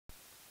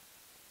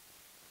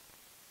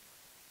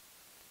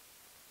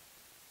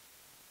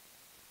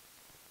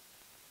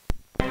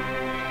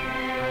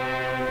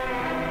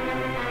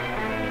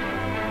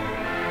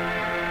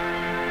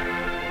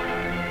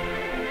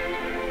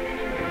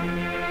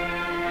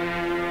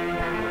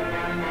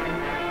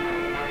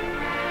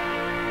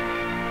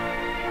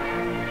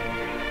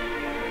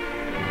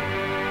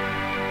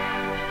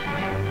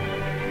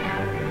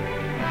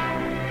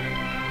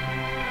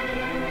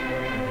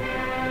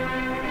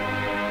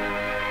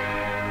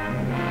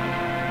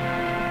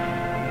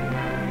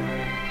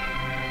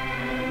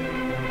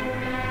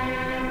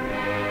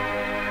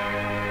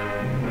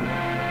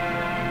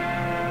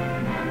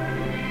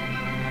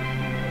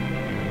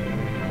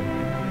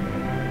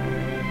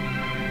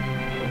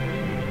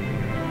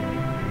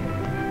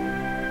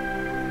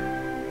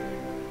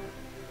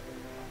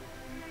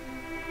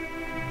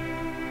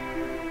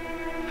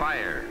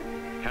Fire,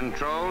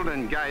 controlled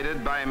and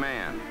guided by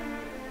man.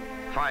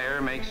 Fire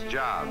makes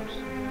jobs.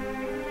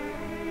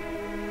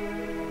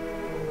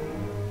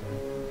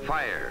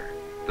 Fire,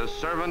 the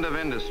servant of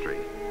industry.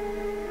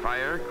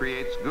 Fire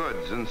creates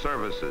goods and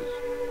services.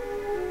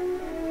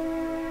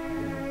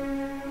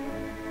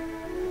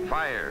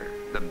 Fire,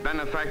 the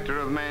benefactor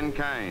of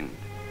mankind.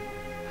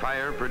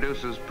 Fire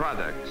produces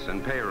products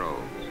and payrolls.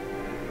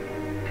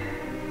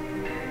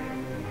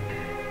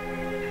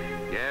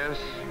 Yes,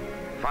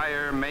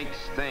 fire makes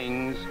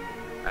things,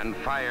 and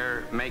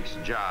fire makes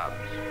jobs.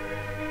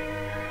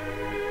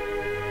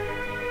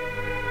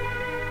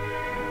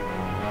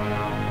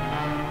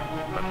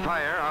 But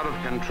fire, out of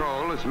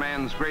control, is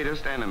man's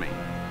greatest enemy.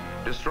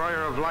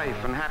 Destroyer of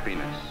life and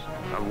happiness,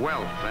 of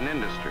wealth and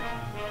industry.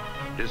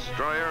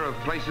 Destroyer of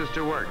places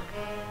to work.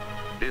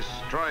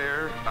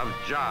 Destroyer of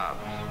jobs.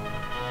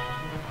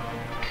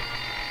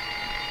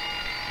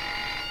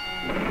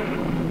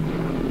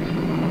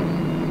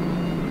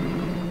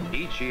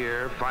 Each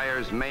year,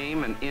 fires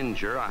maim and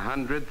injure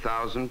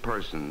 100,000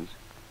 persons,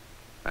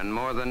 and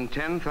more than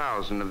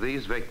 10,000 of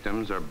these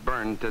victims are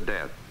burned to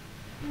death.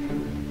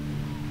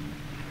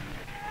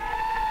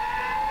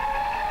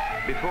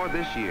 Before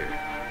this year,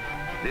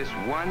 this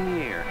 1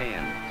 year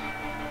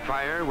ends,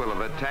 fire will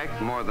have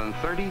attacked more than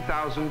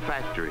 30,000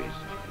 factories,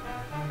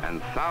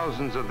 and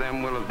thousands of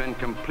them will have been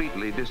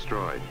completely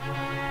destroyed.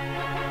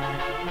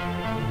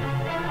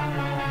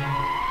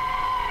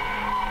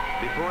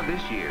 Before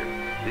this year,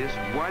 this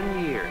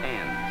 1 year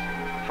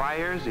ends,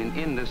 fires in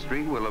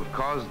industry will have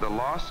caused the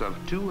loss of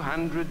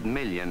 200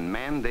 million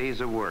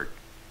man-days of work.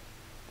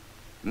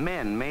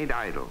 Men made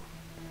idle.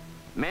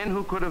 Men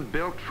who could have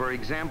built, for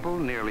example,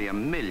 nearly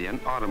 1 million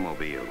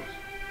automobiles.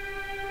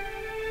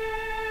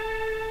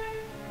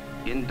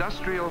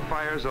 Industrial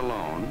fires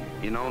alone,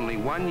 in only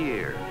 1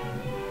 year,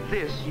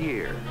 this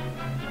year,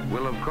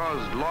 will have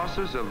caused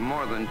losses of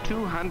more than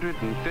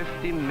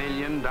 $250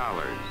 million.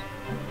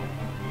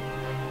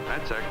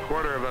 That's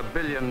 $250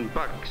 million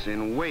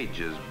in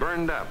wages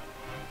burned up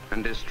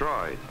and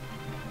destroyed.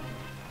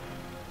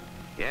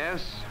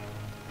 Yes,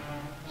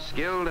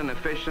 skilled and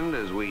efficient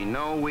as we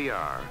know we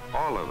are,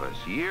 all of us,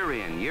 year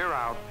in, year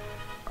out,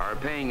 are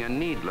paying a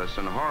needless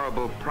and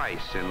horrible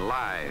price in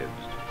lives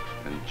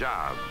and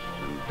jobs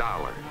and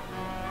dollars.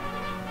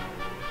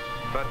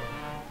 But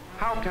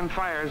how can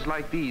fires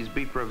like these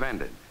be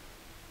prevented?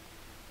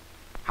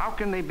 How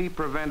can they be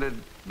prevented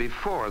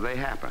before they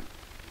happen?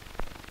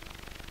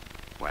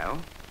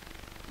 Well,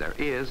 there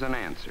is an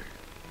answer.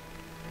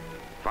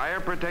 Fire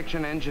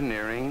protection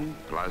engineering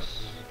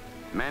plus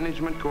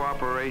management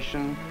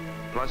cooperation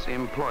plus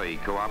employee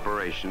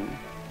cooperation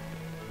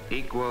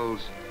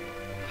equals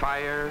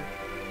fire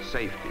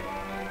safety.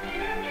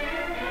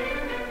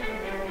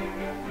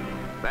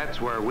 That's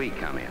where we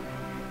come in.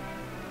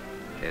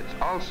 It's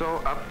also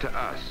up to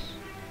us,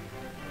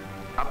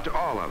 up to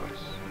all of us.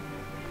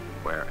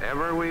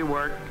 Wherever we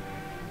work,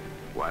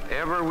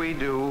 whatever we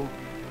do,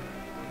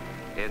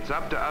 it's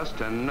up to us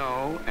to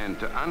know and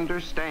to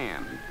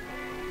understand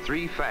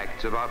 3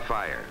 facts about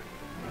fire.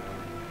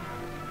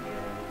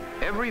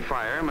 Every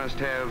fire must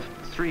have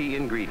 3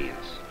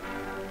 ingredients.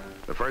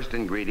 The first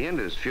ingredient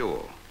is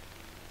fuel.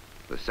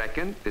 The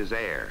second is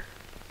air.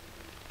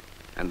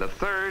 And the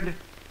third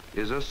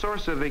is a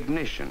source of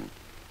ignition,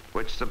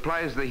 which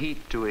supplies the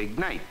heat to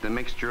ignite the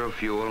mixture of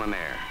fuel and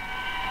air.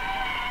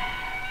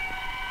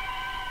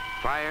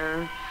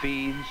 Fire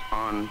feeds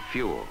on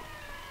fuel.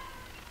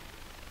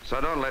 So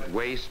don't let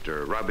waste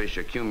or rubbish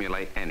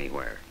accumulate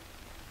anywhere.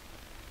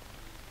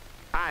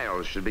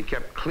 Aisles should be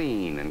kept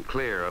clean and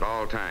clear at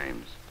all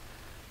times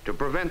to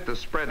prevent the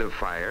spread of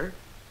fire,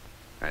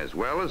 as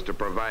well as to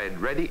provide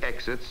ready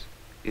exits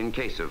in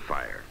case of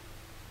fire.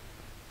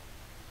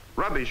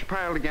 Rubbish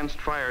piled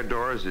against fire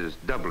doors is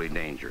doubly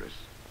dangerous.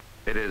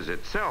 It is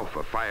itself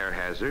a fire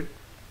hazard,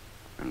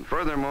 and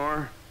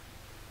furthermore,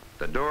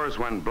 the doors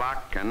when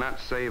blocked cannot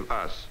save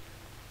us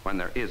when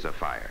there is a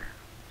fire.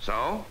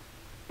 So,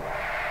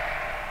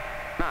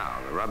 now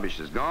the rubbish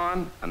is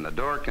gone and the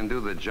door can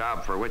do the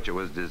job for which it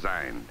was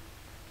designed.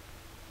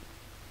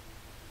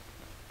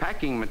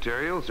 Packing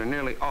materials are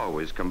nearly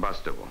always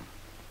combustible.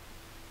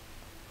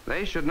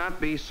 They should not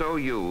be so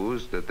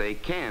used that they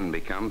can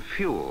become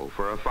fuel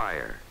for a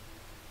fire.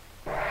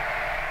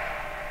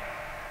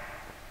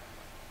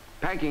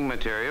 Packing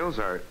materials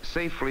are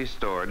safely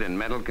stored in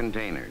metal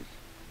containers,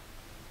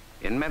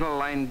 in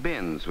metal-lined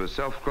bins with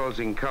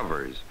self-closing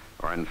covers,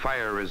 or in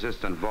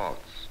fire-resistant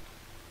vaults.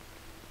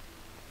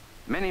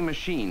 Many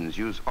machines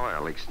use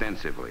oil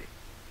extensively.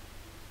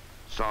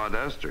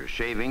 Sawdust or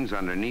shavings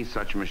underneath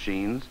such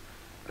machines,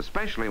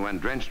 especially when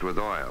drenched with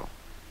oil,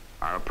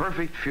 are a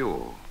perfect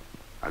fuel,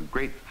 a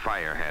great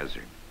fire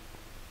hazard.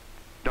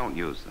 Don't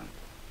use them.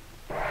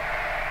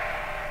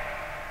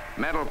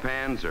 Metal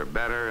pans are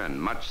better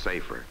and much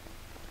safer.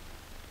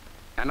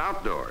 And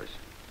outdoors,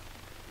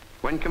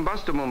 when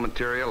combustible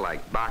material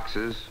like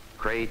boxes,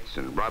 crates,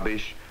 and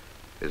rubbish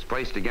is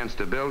placed against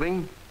a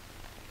building,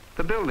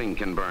 the building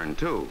can burn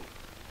too.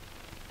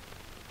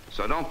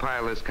 So don't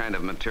pile this kind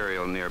of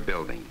material near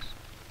buildings.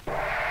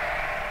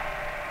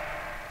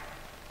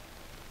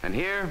 And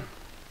here,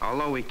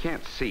 although we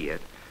can't see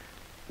it,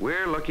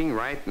 we're looking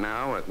right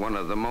now at one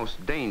of the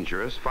most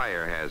dangerous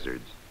fire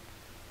hazards,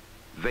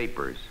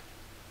 vapors.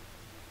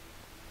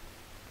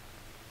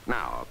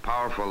 Now, a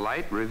powerful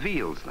light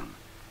reveals them.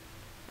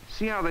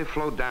 See how they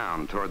flow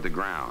down toward the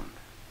ground.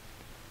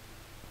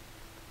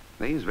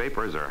 These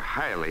vapors are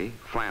highly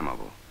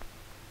flammable.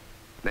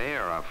 They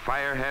are a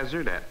fire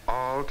hazard at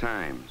all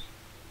times.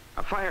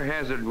 A fire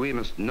hazard we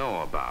must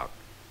know about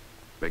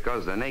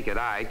because the naked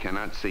eye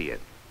cannot see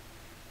it.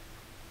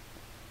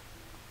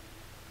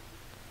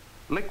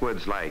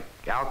 Liquids like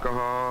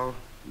alcohol,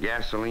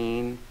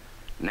 gasoline,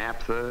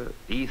 naphtha,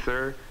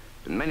 ether,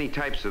 and many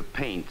types of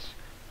paints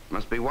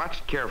must be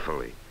watched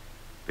carefully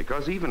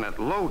because even at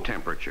low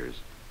temperatures,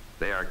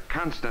 they are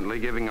constantly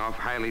giving off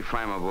highly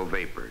flammable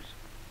vapors.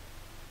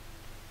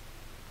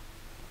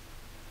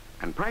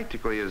 And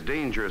practically as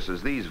dangerous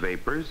as these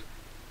vapors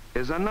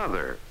is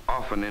another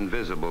often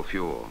invisible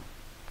fuel.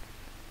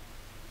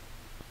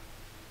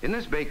 In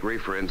this bakery,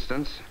 for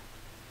instance,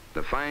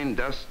 the fine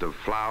dust of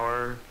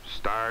flour,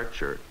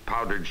 starch, or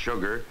powdered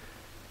sugar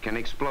can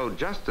explode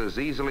just as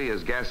easily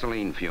as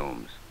gasoline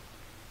fumes.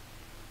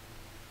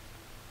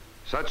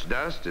 Such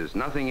dust is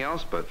nothing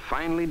else but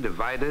finely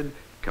divided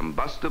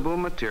combustible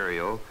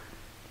material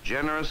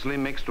generously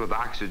mixed with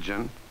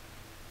oxygen,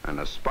 and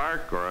a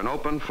spark or an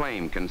open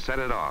flame can set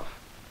it off,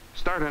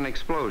 start an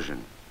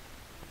explosion.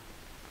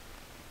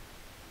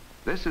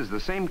 This is the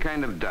same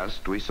kind of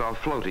dust we saw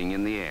floating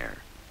in the air.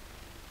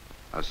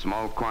 A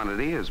small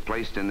quantity is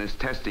placed in this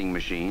testing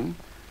machine.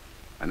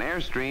 An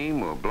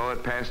airstream will blow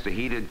it past a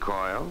heated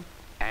coil,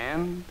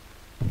 and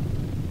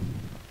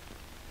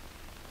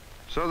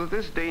so that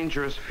this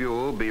dangerous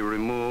fuel be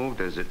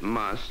removed as it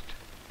must,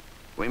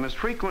 we must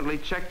frequently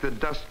check the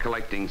dust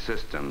collecting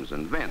systems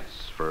and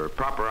vents for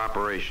proper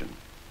operation.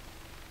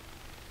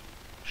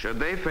 Should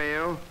they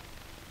fail,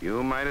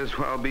 you might as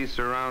well be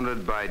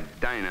surrounded by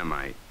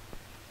dynamite.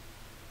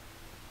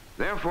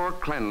 Therefore,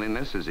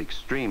 cleanliness is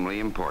extremely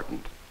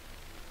important.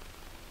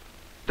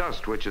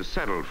 Dust which has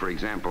settled, for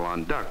example,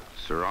 on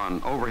ducts or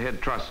on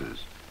overhead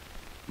trusses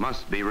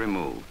must be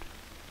removed.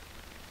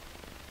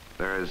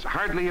 There is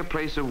hardly a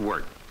place of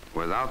work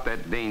without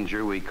that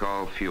danger we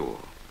call fuel.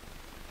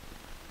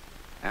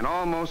 And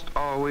almost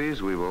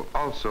always we will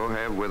also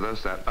have with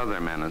us that other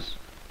menace,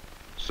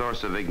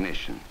 source of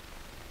ignition.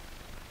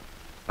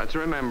 Let's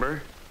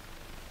remember,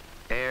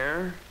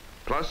 air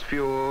plus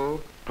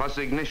fuel plus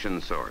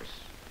ignition source.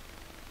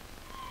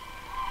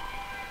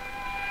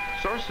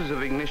 Sources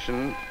of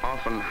ignition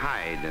often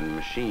hide in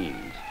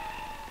machines,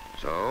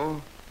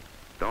 so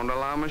don't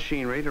allow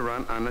machinery to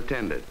run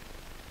unattended.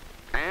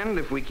 And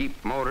if we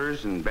keep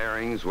motors and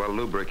bearings well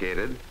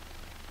lubricated,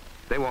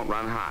 they won't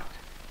run hot.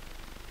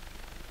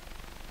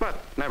 But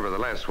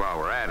nevertheless, while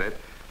we're at it,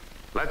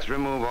 let's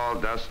remove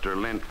all dust or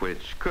lint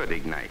which could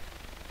ignite.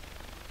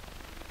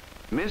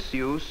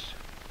 Misuse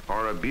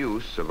or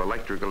abuse of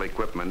electrical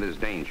equipment is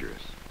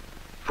dangerous.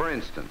 For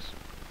instance,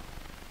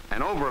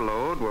 an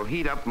overload will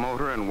heat up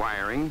motor and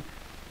wiring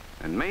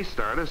and may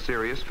start a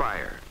serious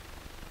fire.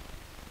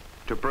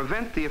 To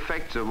prevent the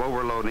effects of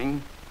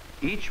overloading,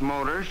 each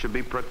motor should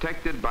be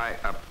protected by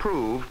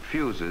approved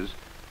fuses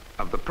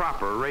of the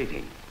proper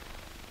rating.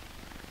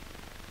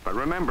 But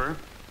remember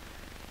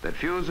that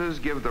fuses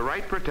give the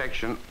right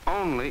protection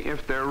only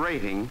if their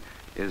rating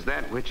is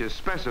that which is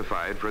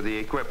specified for the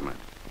equipment.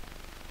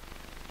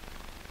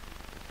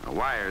 Now,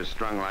 wires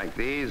strung like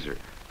these are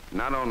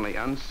not only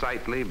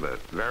unsightly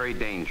but very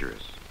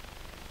dangerous.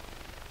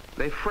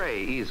 They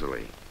fray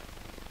easily.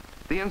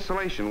 The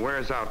insulation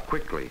wears out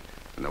quickly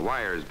and the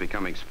wires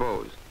become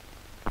exposed.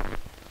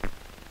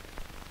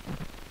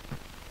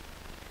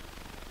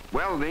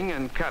 Welding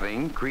and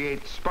cutting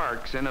create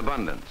sparks in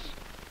abundance.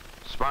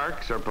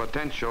 Sparks are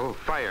potential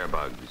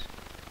firebugs.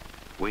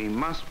 We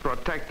must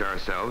protect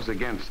ourselves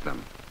against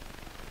them.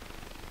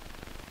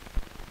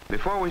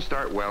 Before we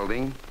start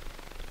welding,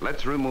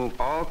 let's remove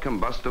all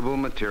combustible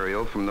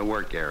material from the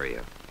work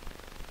area.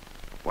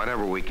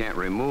 Whatever we can't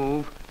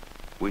remove,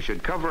 we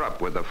should cover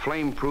up with a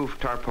flame-proof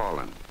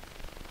tarpaulin.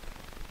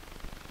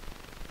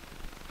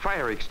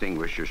 Fire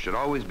extinguishers should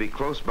always be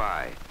close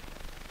by,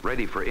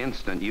 ready for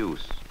instant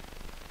use.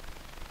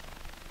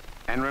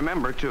 And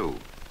remember, too,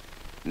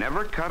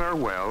 never cut or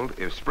weld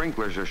if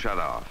sprinklers are shut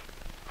off,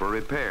 for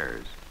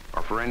repairs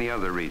or for any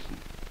other reason.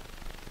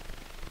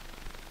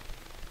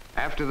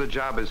 After the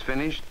job is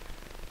finished,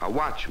 a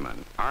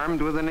watchman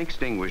armed with an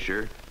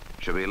extinguisher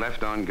should be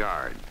left on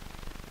guard.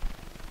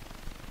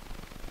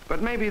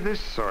 But maybe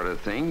this sort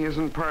of thing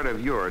isn't part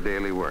of your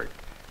daily work.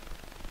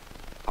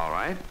 All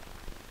right?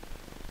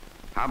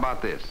 How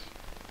about this?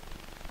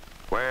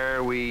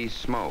 Where we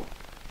smoke.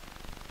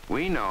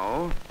 We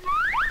know.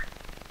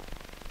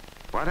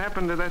 What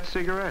happened to that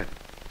cigarette?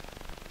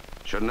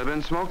 Shouldn't have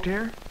been smoked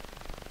here?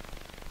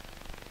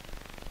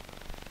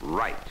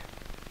 Right.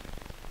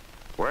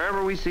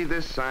 Wherever we see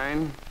this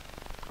sign,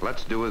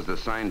 let's do as the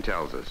sign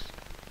tells us.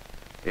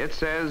 It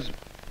says,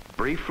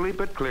 briefly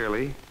but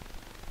clearly,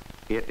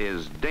 it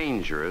is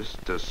dangerous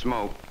to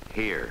smoke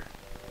here.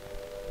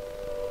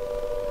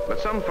 But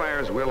some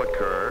fires will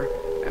occur,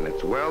 and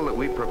it's well that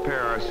we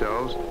prepare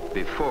ourselves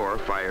before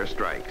fire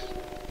strikes.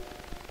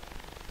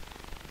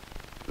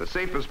 The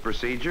safest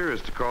procedure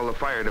is to call the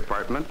fire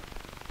department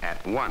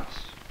at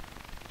once.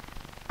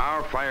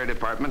 Our fire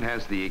department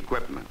has the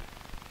equipment.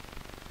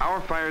 Our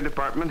fire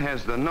department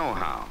has the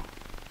know-how.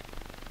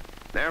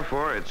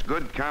 Therefore, it's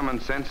good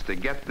common sense to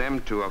get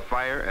them to a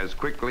fire as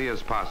quickly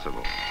as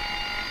possible.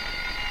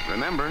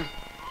 Remember,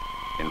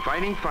 in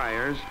fighting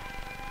fires,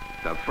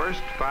 the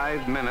first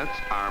 5 minutes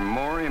are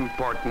more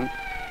important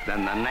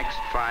than the next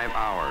 5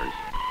 hours.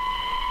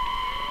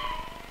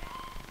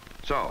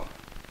 So,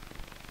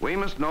 we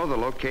must know the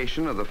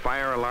location of the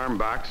fire alarm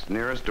box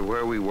nearest to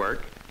where we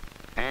work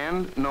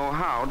and know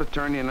how to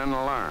turn in an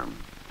alarm.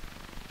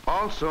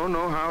 Also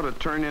know how to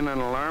turn in an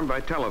alarm by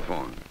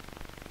telephone.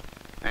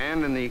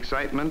 And in the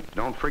excitement,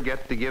 don't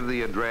forget to give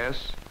the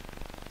address,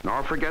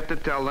 nor forget to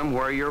tell them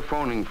where you're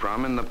phoning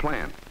from in the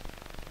plant.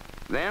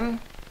 Then,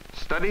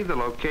 study the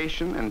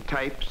location and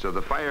types of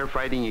the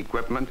firefighting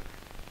equipment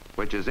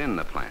which is in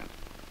the plant.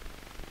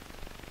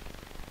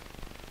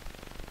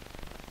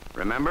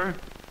 Remember,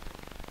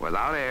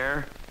 without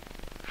air,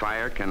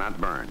 fire cannot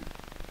burn.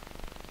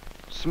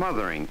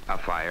 Smothering a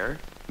fire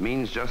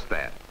means just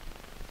that.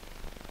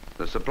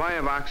 The supply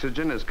of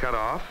oxygen is cut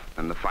off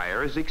and the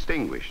fire is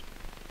extinguished.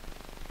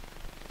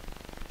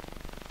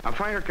 A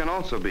fire can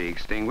also be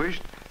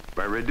extinguished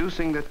by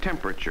reducing the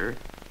temperature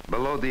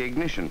below the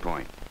ignition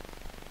point.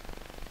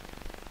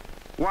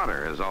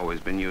 Water has always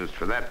been used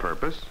for that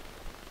purpose.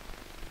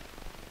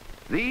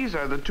 These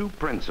are the two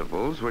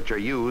principles which are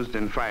used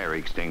in fire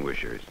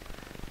extinguishers.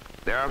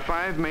 There are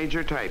 5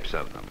 major types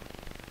of them.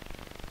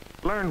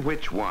 Learn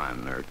which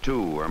one or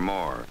 2 or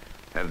more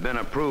have been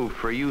approved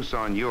for use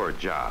on your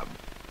job.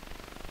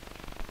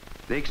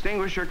 The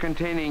extinguisher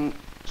containing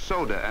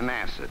soda and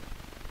acid.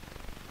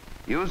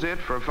 Use it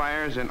for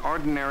fires in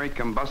ordinary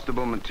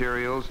combustible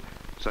materials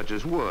such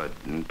as wood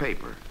and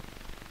paper.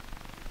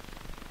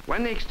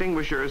 When the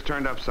extinguisher is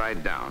turned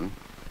upside down,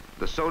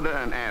 the soda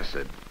and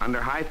acid, under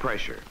high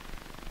pressure,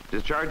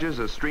 discharges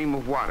a stream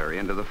of water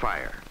into the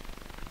fire.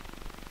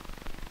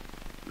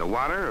 The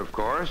water, of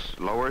course,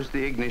 lowers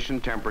the ignition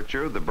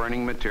temperature of the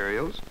burning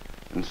materials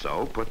and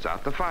so puts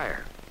out the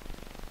fire.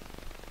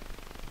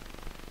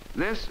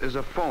 This is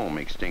a foam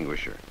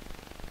extinguisher.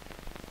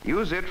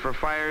 Use it for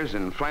fires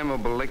in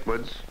flammable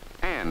liquids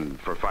and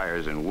for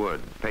fires in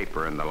wood,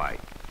 paper, and the like.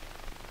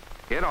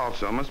 It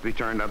also must be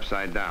turned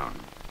upside down.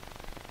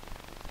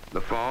 The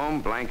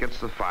foam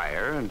blankets the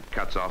fire and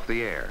cuts off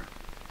the air.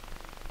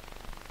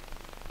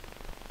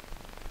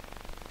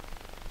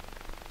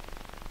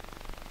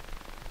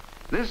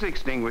 This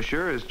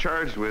extinguisher is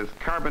charged with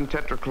carbon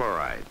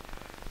tetrachloride.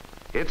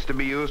 It's to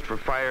be used for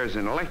fires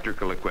in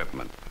electrical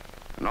equipment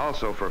and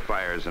also for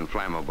fires in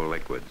flammable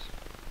liquids.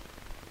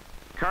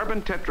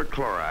 Carbon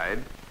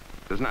tetrachloride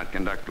does not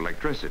conduct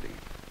electricity.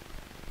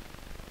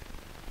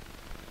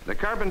 The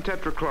carbon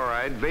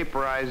tetrachloride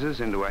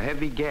vaporizes into a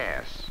heavy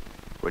gas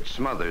which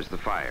smothers the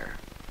fire.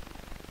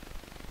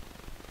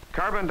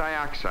 Carbon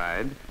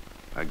dioxide,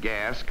 a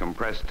gas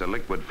compressed to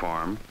liquid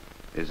form,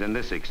 is in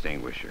this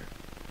extinguisher.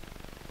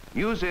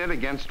 Use it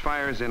against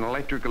fires in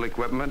electrical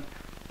equipment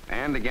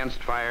and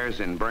against fires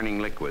in burning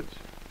liquids.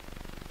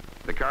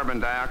 The carbon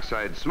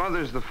dioxide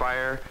smothers the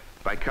fire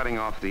by cutting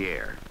off the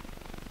air.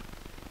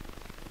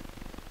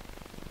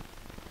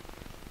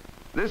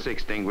 This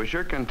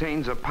extinguisher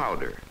contains a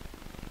powder.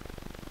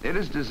 It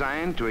is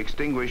designed to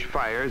extinguish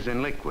fires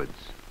in liquids.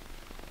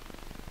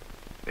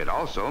 It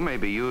also may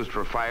be used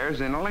for fires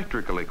in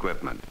electrical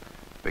equipment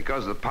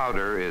because the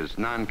powder is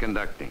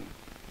non-conducting.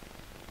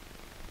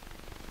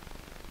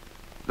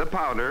 The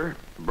powder,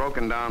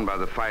 broken down by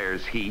the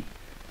fire's heat,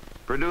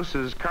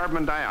 produces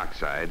carbon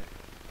dioxide,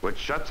 which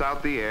shuts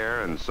out the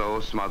air and so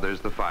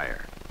smothers the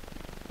fire.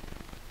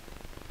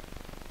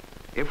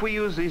 If we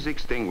use these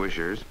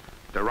extinguishers,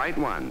 the right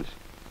ones,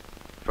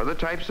 for the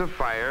types of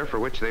fire for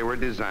which they were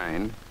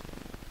designed,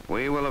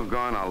 we will have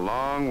gone a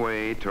long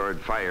way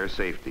toward fire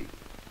safety.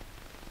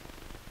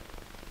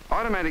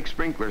 Automatic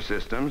sprinkler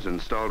systems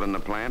installed in the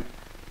plant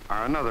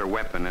are another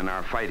weapon in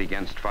our fight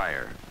against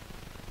fire.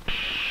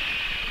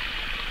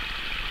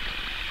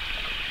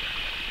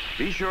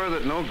 Be sure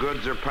that no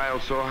goods are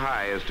piled so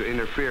high as to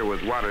interfere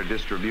with water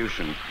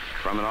distribution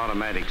from an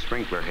automatic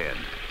sprinkler head.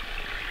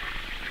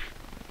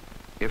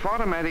 If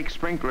automatic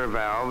sprinkler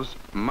valves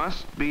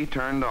must be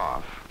turned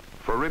off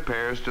for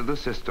repairs to the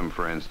system,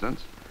 for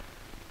instance,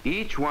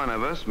 each one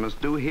of us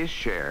must do his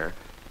share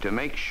to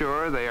make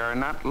sure they are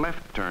not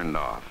left turned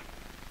off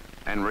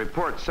and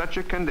report such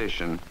a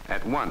condition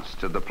at once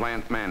to the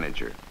plant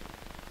manager.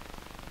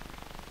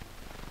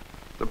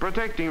 The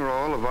protecting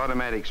role of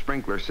automatic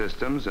sprinkler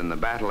systems in the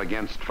battle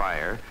against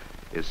fire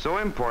is so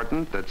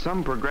important that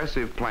some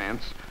progressive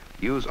plants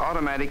use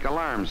automatic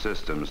alarm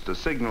systems to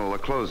signal the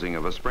closing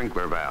of a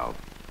sprinkler valve.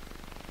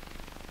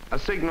 A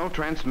signal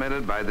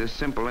transmitted by this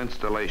simple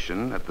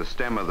installation at the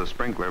stem of the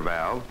sprinkler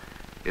valve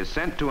is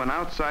sent to an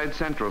outside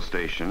central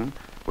station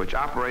which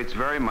operates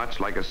very much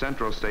like a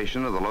central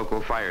station of the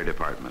local fire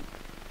department.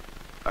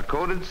 A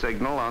coded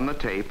signal on the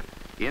tape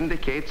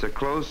indicates a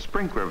closed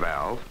sprinkler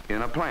valve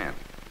in a plant.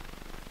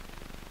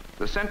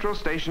 The central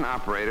station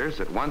operators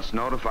at once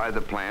notify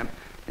the plant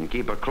and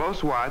keep a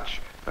close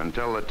watch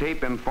until the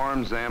tape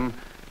informs them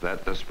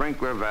that the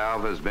sprinkler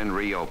valve has been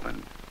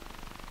reopened.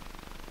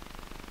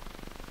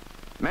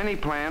 Many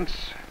plants,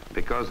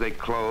 because they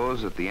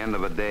close at the end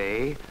of a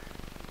day,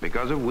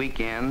 because of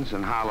weekends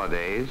and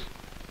holidays,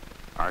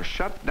 are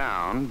shut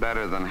down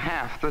better than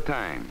half the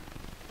time.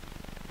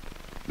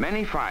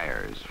 Many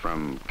fires,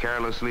 from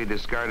carelessly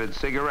discarded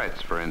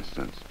cigarettes, for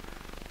instance,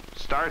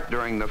 start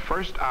during the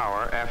first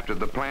hour after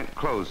the plant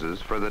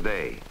closes for the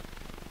day.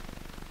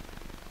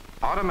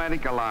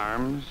 Automatic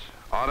alarms,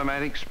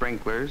 automatic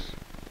sprinklers,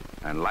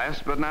 and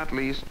last but not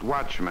least,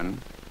 watchmen,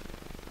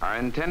 are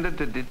intended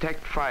to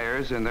detect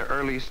fires in their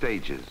early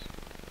stages.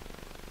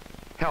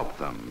 Help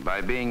them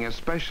by being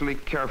especially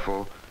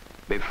careful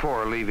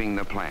before leaving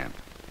the plant.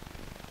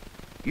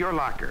 Your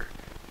locker,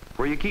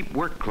 where you keep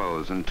work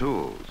clothes and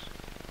tools,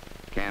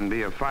 can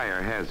be a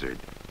fire hazard.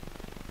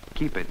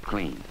 Keep it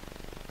clean.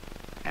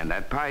 And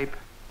that pipe,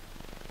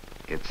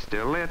 it's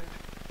still lit.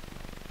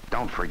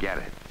 Don't forget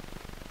it.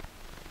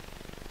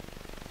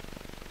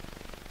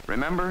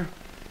 Remember,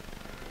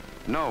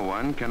 no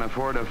one can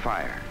afford a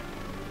fire,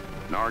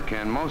 nor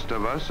can most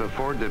of us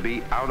afford to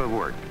be out of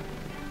work.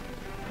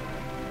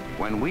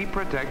 When we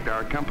protect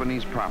our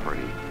company's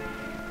property,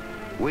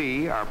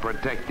 we are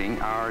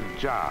protecting our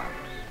jobs,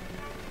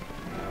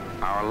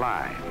 our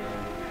lives,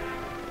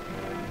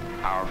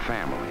 our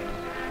families.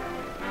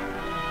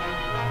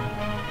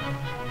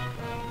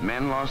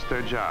 Men lost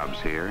their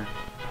jobs here.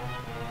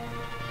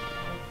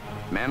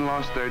 Men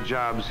lost their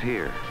jobs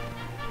here,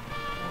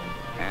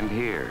 and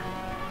here,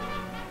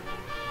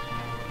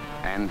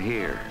 and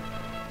here.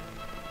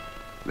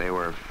 They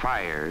were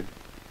fired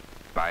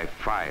by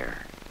fire.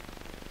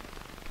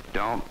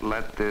 Don't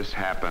let this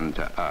happen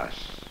to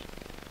us.